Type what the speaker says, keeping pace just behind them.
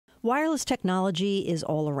Wireless technology is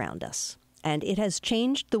all around us, and it has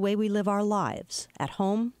changed the way we live our lives at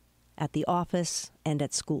home, at the office, and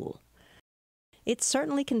at school. It's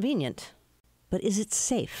certainly convenient, but is it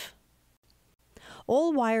safe?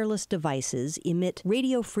 All wireless devices emit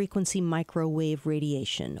radio frequency microwave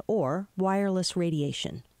radiation, or wireless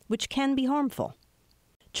radiation, which can be harmful.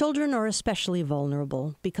 Children are especially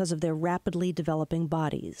vulnerable because of their rapidly developing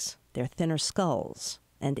bodies, their thinner skulls,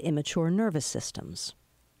 and immature nervous systems.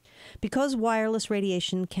 Because wireless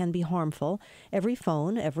radiation can be harmful, every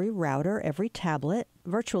phone, every router, every tablet,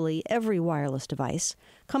 virtually every wireless device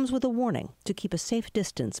comes with a warning to keep a safe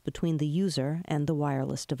distance between the user and the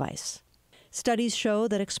wireless device. Studies show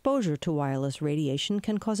that exposure to wireless radiation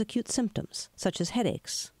can cause acute symptoms, such as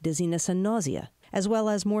headaches, dizziness, and nausea, as well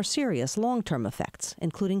as more serious long-term effects,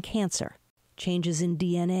 including cancer, changes in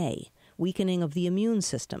DNA, weakening of the immune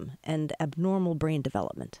system, and abnormal brain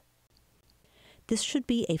development. This should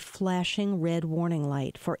be a flashing red warning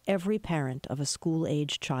light for every parent of a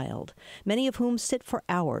school-aged child, many of whom sit for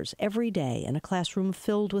hours every day in a classroom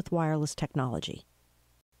filled with wireless technology.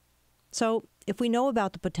 So, if we know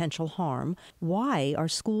about the potential harm, why are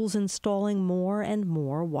schools installing more and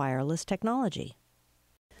more wireless technology?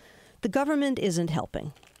 The government isn't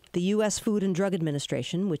helping. The U.S. Food and Drug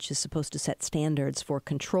Administration, which is supposed to set standards for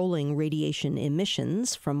controlling radiation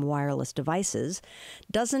emissions from wireless devices,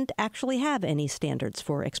 doesn't actually have any standards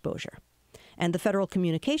for exposure. And the Federal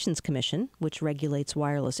Communications Commission, which regulates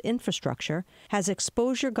wireless infrastructure, has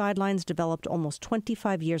exposure guidelines developed almost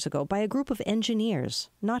 25 years ago by a group of engineers,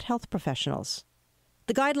 not health professionals.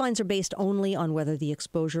 The guidelines are based only on whether the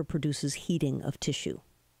exposure produces heating of tissue,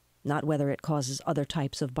 not whether it causes other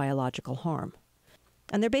types of biological harm.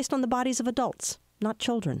 And they're based on the bodies of adults, not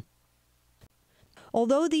children.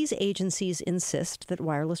 Although these agencies insist that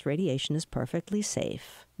wireless radiation is perfectly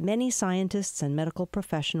safe, many scientists and medical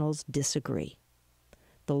professionals disagree.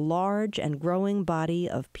 The large and growing body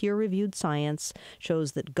of peer-reviewed science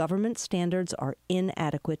shows that government standards are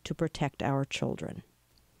inadequate to protect our children.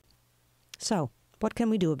 So, what can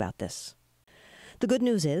we do about this? The good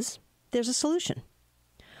news is, there's a solution.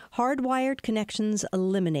 Hardwired connections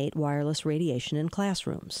eliminate wireless radiation in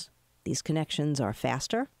classrooms. These connections are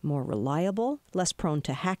faster, more reliable, less prone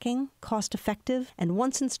to hacking, cost-effective, and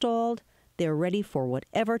once installed, they're ready for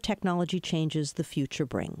whatever technology changes the future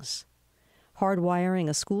brings. Hardwiring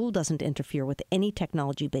a school doesn't interfere with any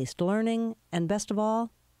technology-based learning, and best of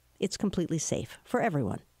all, it's completely safe for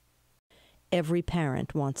everyone. Every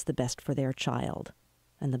parent wants the best for their child,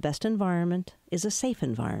 and the best environment is a safe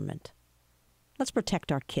environment. Let's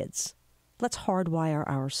protect our kids. Let's hardwire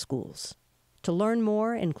our schools. To learn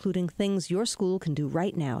more, including things your school can do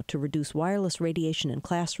right now to reduce wireless radiation in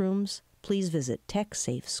classrooms, please visit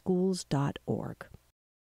TechSafeSchools.org.